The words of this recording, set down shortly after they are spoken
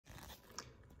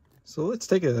So let's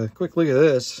take a quick look at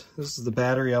this. This is the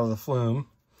battery out of the Flume.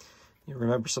 You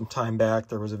remember some time back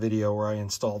there was a video where I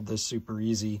installed this super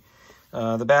easy.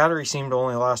 The battery seemed to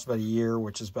only last about a year,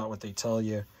 which is about what they tell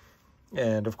you.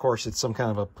 And of course it's some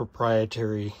kind of a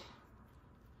proprietary,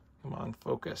 come on,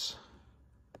 focus.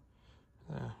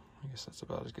 I guess that's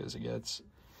about as good as it gets.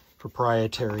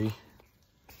 Proprietary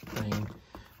thing.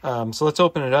 So let's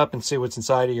open it up and see what's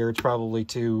inside of here. It's probably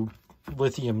two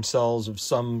lithium cells of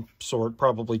some sort,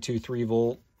 probably two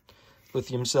 3-volt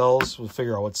lithium cells. We'll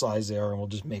figure out what size they are and we'll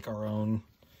just make our own.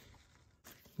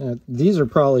 These are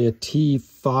probably a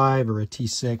T5 or a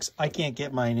T6. I can't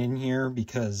get mine in here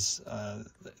because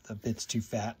the bit's too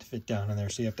fat to fit down in there,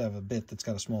 so you have to have a bit that's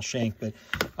got a small shank. But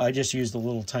I just used a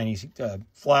little tiny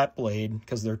flat blade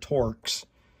because they're Torx.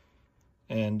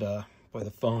 And boy,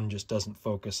 the phone just doesn't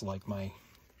focus like my...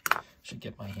 Should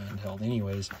get my handheld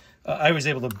anyways. I was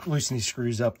able to loosen these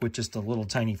screws up with just a little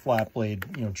tiny flat blade,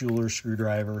 you know, jeweler's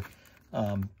screwdriver.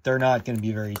 They're not going to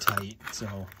be very tight,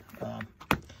 so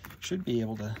should be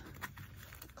able to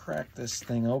crack this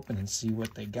thing open and see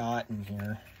what they got in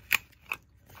here.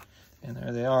 And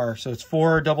there they are. So it's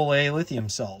 4 AA lithium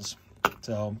cells.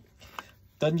 So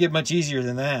doesn't get much easier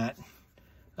than that.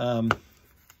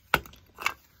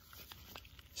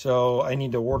 So I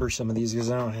need to order some of these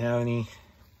because I don't have any.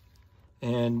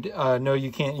 And no,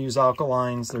 you can't use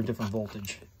alkalines. They're different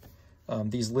voltage.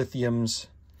 These lithiums,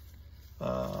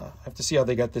 I have to see how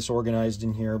they got this organized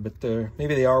in here, but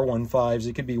maybe they are 1.5s.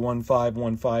 It could be 1.5,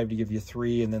 1.5 to give you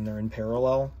 3, and then they're in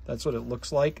parallel. That's what it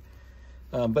looks like.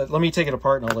 But let me take it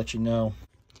apart and I'll let you know.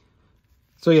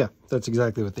 So yeah, that's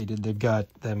exactly what they did. They've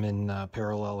got them in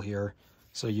parallel here.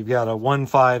 So you've got a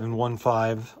 1.5 and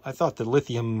 1.5. I thought the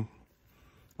lithium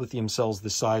cells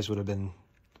this size would have been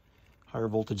higher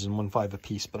voltage than 1.5 a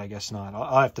piece, but I guess not.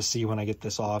 I'll have to see when I get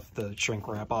this off, the shrink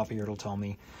wrap off here, it'll tell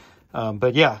me.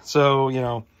 But yeah, so, you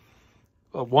know,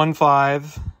 a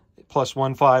 1.5 plus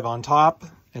 1.5 on top,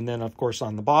 and then of course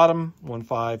on the bottom,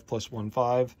 1.5 plus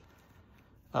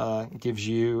 1.5 gives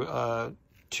you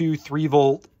 2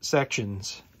 3-volt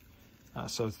sections.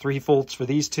 So 3 volts for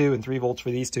these two and 3 volts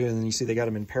for these two, and then you see they got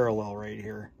them in parallel right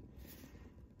here.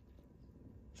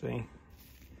 See?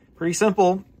 Pretty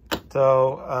simple.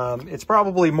 So it's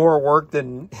probably more work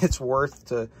than it's worth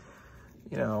to,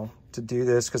 you know, to do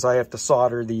this, because I have to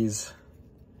solder these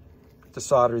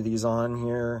on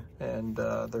here, and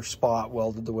they're spot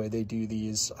welded the way they do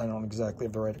these. I don't exactly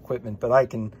have the right equipment, but I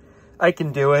can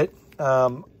do it.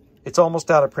 It's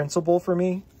almost out of principle for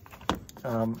me.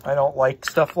 I don't like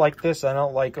stuff like this. I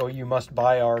don't like, oh, you must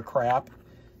buy our crap.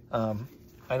 I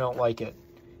don't like it,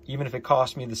 even if it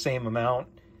costs me the same amount.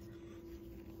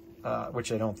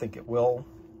 Which I don't think it will.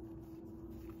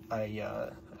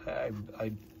 Yeah,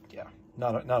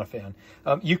 not a fan.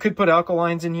 You could put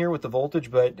alkalines in here with the voltage,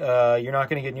 but you're not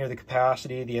going to get near the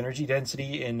capacity. The energy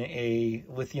density in a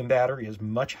lithium battery is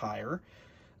much higher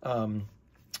than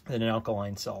an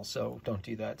alkaline cell, so don't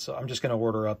do that. So I'm just going to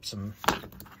order up some,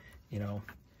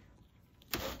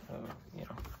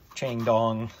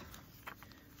 Changdong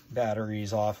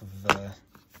batteries off of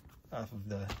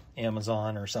the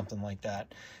Amazon or something like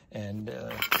that, and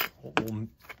we'll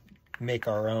make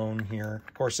our own here.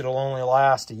 Of course, it'll only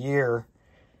last a year.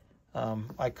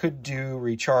 I could do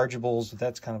rechargeables, but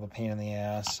that's kind of a pain in the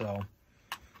ass. So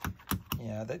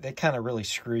yeah, they kind of really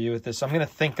screw you with this. I'm going to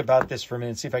think about this for a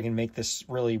minute, see if I can make this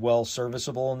really well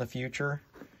serviceable in the future.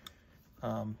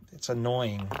 It's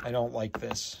annoying. I don't like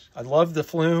this. I love the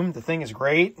Flume. The thing is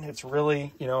great. It's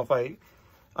really,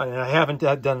 I haven't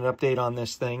done an update on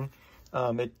this thing.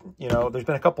 There's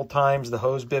been a couple times the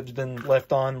hose bib's been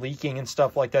left on leaking and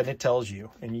stuff like that, and it tells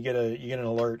you, and you get an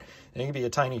alert, and it can be a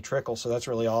tiny trickle, so that's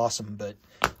really awesome. But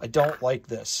I don't like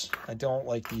this. I don't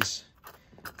like these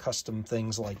custom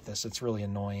things like this. It's really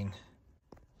annoying.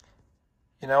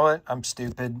 You know what? I'm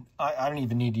stupid. I don't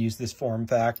even need to use this form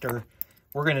factor.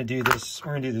 We're going to do this.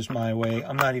 We're going to do this my way.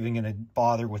 I'm not even going to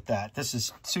bother with that. This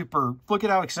is super. Look at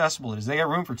how accessible it is. They got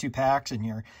room for 2 packs in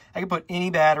here. I can put any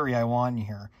battery I want in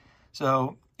here.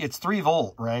 So it's 3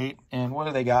 volt, right? And what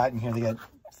do they got in here? They got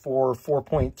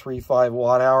 4.35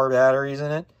 watt hour batteries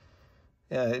in it.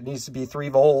 Yeah, it needs to be 3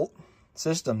 volt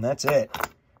system. That's it.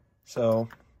 So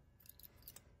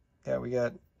yeah, we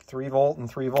got 3 volt and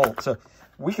 3 volt. So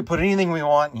we could put anything we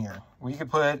want in here. We could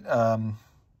put,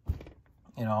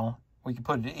 we could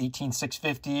put an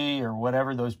 18650 or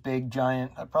whatever, those big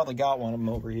giant. I probably got one of them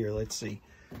over here. Let's see.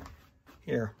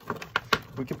 Here.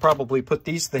 We could probably put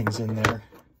these things in there.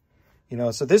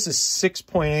 So this is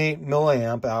 6.8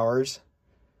 milliamp hours,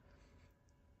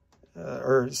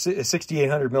 or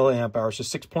 6,800 milliamp hours, so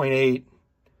 6.8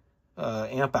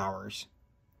 amp hours.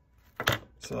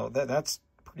 So that's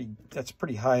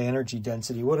pretty high energy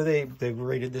density. What do they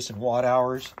rated this in watt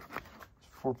hours?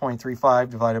 4.35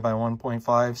 divided by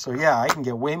 1.5. So yeah, I can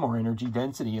get way more energy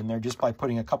density in there just by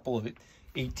putting a couple of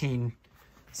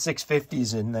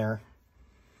 18650s in there.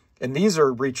 And these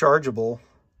are rechargeable.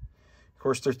 Of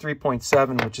course, they're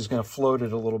 3.7, which is going to float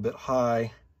it a little bit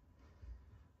high.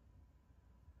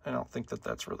 I don't think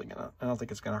that's really I don't think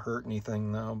it's gonna hurt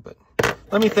anything though, but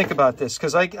let me think about this,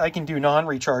 because I can do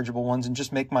non-rechargeable ones and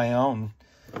just make my own.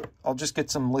 I'll just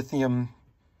get some lithium,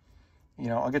 you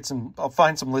know, I'll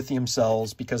find some lithium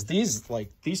cells, because these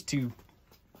two,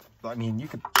 I mean, you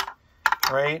could,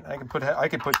 right? I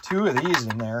could put 2 of these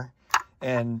in there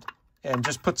and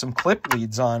just put some clip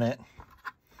leads on it.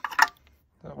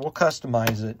 We'll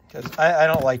customize it, because I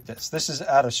don't like this. This is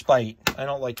out of spite. I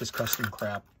don't like this custom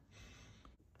crap.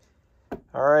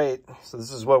 All right, so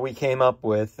this is what we came up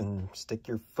with, and stick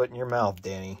your foot in your mouth,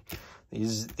 Danny.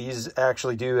 These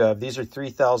actually do have, these are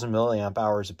 3,000 milliamp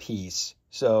hours a piece,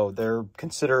 so they're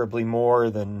considerably more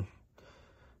than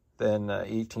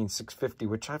 18650,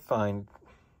 which I find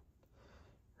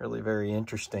really very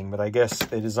interesting. But I guess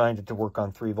they designed it to work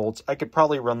on 3 volts. I could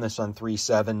probably run this on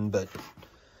 3.7, but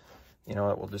you know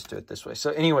what, we'll just do it this way.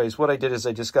 So anyways, what I did is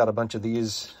I just got a bunch of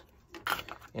these,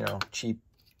 you know, cheap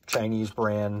Chinese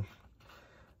brand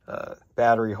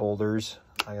battery holders.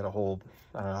 I got a whole,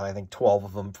 I don't know, I think 12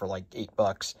 of them for like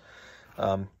 $8.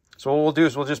 So what we'll do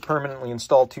is we'll just permanently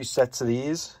install 2 sets of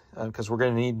these, because we're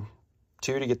going to need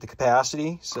 2 to get the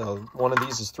capacity. So one of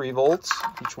these is 3 volts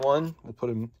each one. We'll put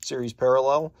them series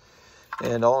parallel,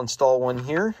 and I'll install one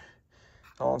here.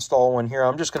 I'm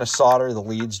just going to solder the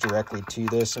leads directly to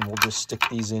this, and we'll just stick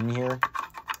these in here.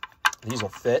 These will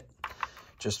fit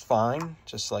just fine,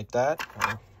 just like that,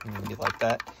 or maybe like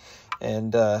that.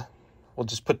 And we'll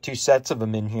just put 2 sets of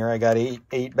them in here. I got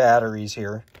 8 batteries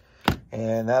here,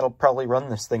 and that'll probably run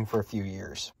this thing for a few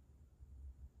years.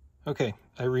 Okay,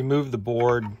 I removed the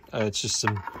board. It's just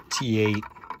some T8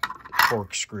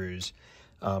 torque screws,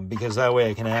 because that way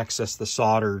I can access the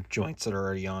solder joints that are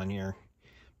already on here.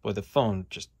 Boy, the phone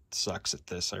just sucks at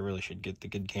this. I really should get the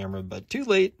good camera, but too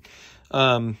late.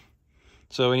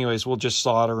 So anyways, we'll just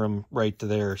solder them right to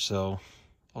there. So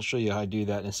I'll show you how I do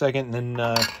that in a second. And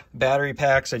then battery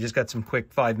packs, I just got some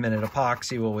quick 5-minute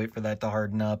epoxy. We'll wait for that to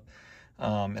harden up,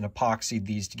 and epoxied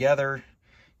these together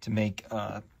to make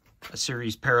a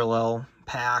series parallel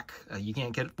pack. You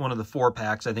can't get one of the 4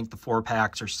 packs. I think the 4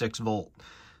 packs are 6 volt.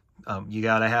 You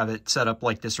got to have it set up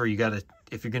like this, or you got to,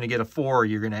 if you're going to get a 4,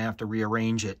 you're going to have to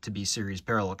rearrange it to be series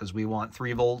parallel, because we want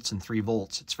 3 volts and 3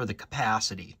 volts. It's for the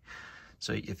capacity.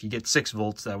 So if you get 6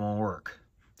 volts, that won't work.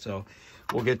 So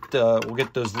we'll get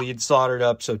those leads soldered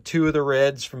up. So 2 of the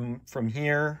reds from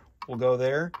here will go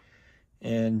there,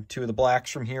 and 2 of the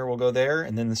blacks from here will go there,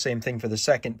 and then the same thing for the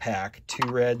second pack,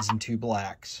 2 reds and 2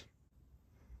 blacks.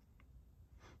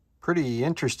 Pretty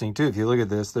interesting too. If you look at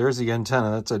this, there's the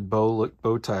antenna. That's a bow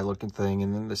tie looking thing,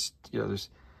 and then this, you know, there's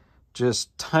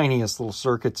just tiniest little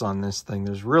circuits on this thing.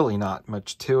 There's really not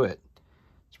much to it.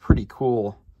 It's pretty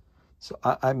cool. So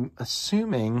I'm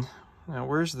assuming, now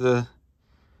where's the,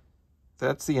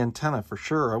 that's the antenna for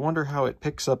sure. I wonder how it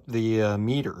picks up the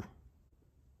meter.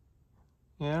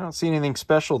 Yeah, I don't see anything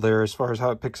special there as far as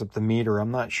how it picks up the meter.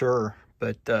 I'm not sure,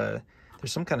 but there's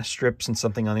some kind of strips and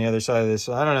something on the other side of this.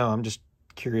 So I don't know. I'm just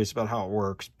curious about how it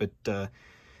works. But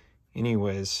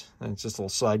anyways, it's just a little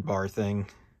sidebar thing.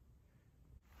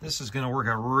 This is going to work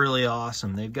out really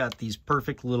awesome. They've got these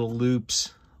perfect little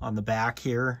loops on the back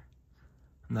here.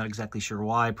 I'm not exactly sure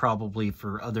why, probably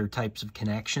for other types of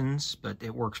connections, but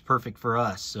it works perfect for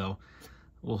us. So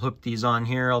we'll hook these on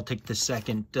here. I'll take the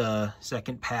second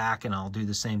pack, and I'll do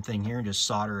the same thing here and just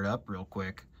solder it up real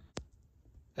quick.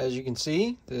 As you can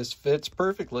see, this fits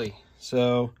perfectly.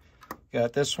 So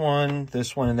got this one,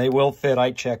 and they will fit.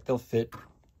 I checked, they'll fit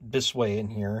this way in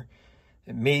here.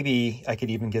 And maybe I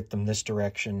could even get them this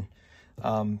direction.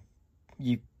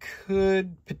 You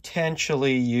could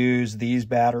potentially use these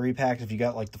battery packs if you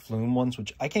got like the Flume ones,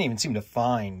 which I can't even seem to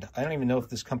find. I don't even know if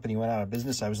this company went out of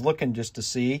business. I was looking just to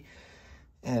see,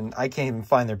 and I can't even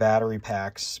find their battery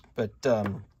packs. But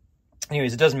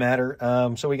anyways, it doesn't matter.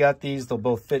 So we got these. They'll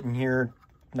both fit in here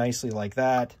nicely like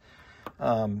that.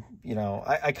 You know,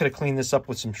 I could have cleaned this up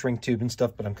with some shrink tube and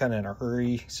stuff, but I'm kind of in a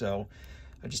hurry, so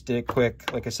I just did it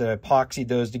quick. Like I said, I epoxied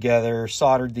those together,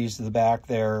 soldered these to the back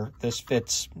there. This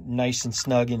fits nice and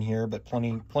snug in here, but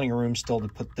plenty of room still to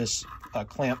put this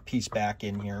clamp piece back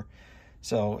in here.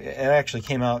 So it actually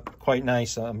came out quite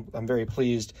nice. I'm very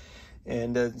pleased.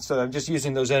 And so I'm just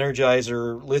using those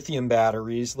Energizer lithium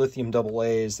batteries, lithium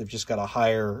AA's. They've just got a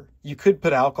higher, you could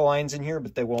put alkalines in here,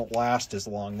 but they won't last as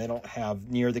long. They don't have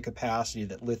near the capacity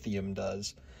that lithium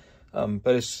does.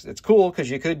 But it's cool because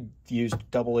you could use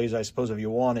AA's, I suppose, if you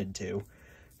wanted to.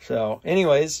 So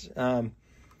anyways, let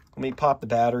me pop the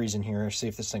batteries in here and see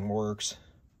if this thing works.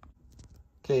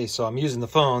 Okay, so I'm using the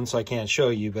phone, so I can't show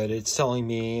you, but it's telling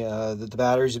me that the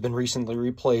batteries have been recently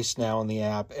replaced now in the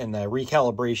app, and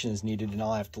recalibration is needed, and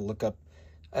I'll have to look up,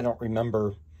 I don't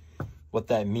remember what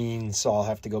that means, so I'll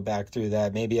have to go back through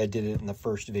that. Maybe I did it in the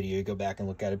first video, go back and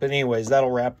look at it. But anyways,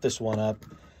 that'll wrap this one up.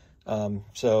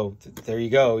 So there you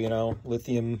go, you know,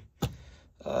 lithium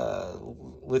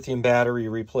battery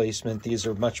replacement. These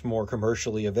are much more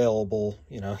commercially available.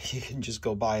 You know, you can just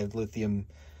go buy lithium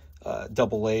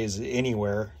AA's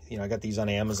anywhere. You know, I got these on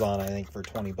Amazon, I think, for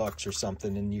 20 bucks or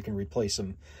something, and you can replace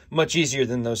them much easier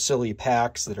than those silly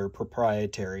packs that are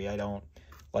proprietary. I don't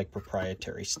like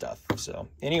proprietary stuff. So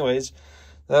anyways,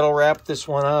 that'll wrap this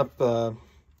one up.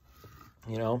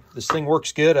 You know, this thing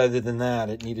works good. Other than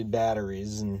that, it needed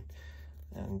batteries, and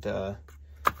I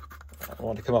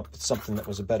wanted to come up with something that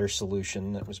was a better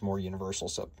solution, that was more universal.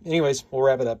 So anyways, we'll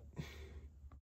wrap it up.